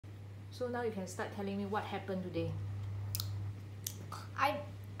So now you can start telling me what happened today. I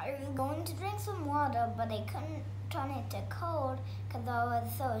was going to drink some water, but I couldn't turn it to cold because I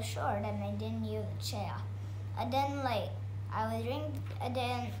was so short and I didn't use a chair. And then I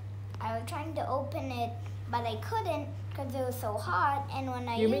was trying to open it, but I couldn't because it was so hot. And when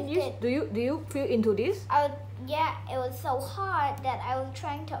I used it, do you feel into this? Yeah, it was so hot that I was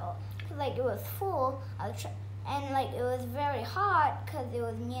trying to, like it was full. And like it was very hot because it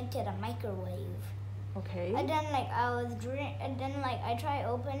was near to the microwave. Okay. And then I tried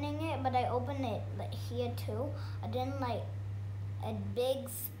opening it, but I opened it like here too. And then like a big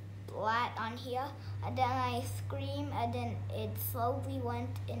splat on here. And then I screamed, and then it slowly went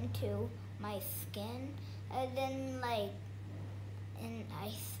into my skin. And then and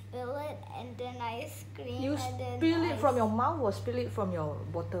I spill it, and then I scream. You spill it from your mouth or spill it from your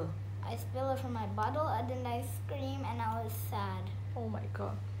bottle? I spill it from my bottle, and then I scream, and I was sad. Oh my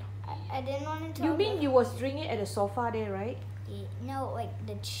god. I didn't want to tell you mean you was drinking at the sofa there, right? No, like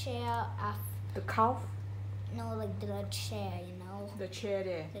the chair the couch? No, like the chair, you know. The chair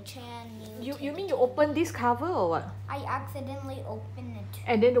there. The chair. You mean you opened this cover or what? I accidentally opened it.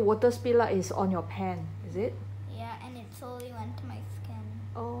 And then the water spiller is on your pan, is it? Yeah, and it slowly went to my skin.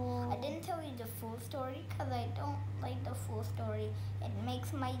 Oh. I didn't tell you the full story because I don't like the full story. It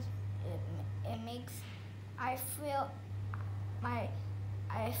makes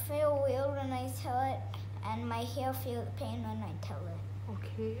I feel weird when I tell it, and my hair feels pain when I tell it.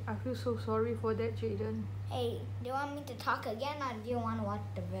 Okay, I feel so sorry for that, Jayden. Hey, do you want me to talk again, or do you want to watch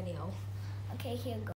the video? Okay, here goes.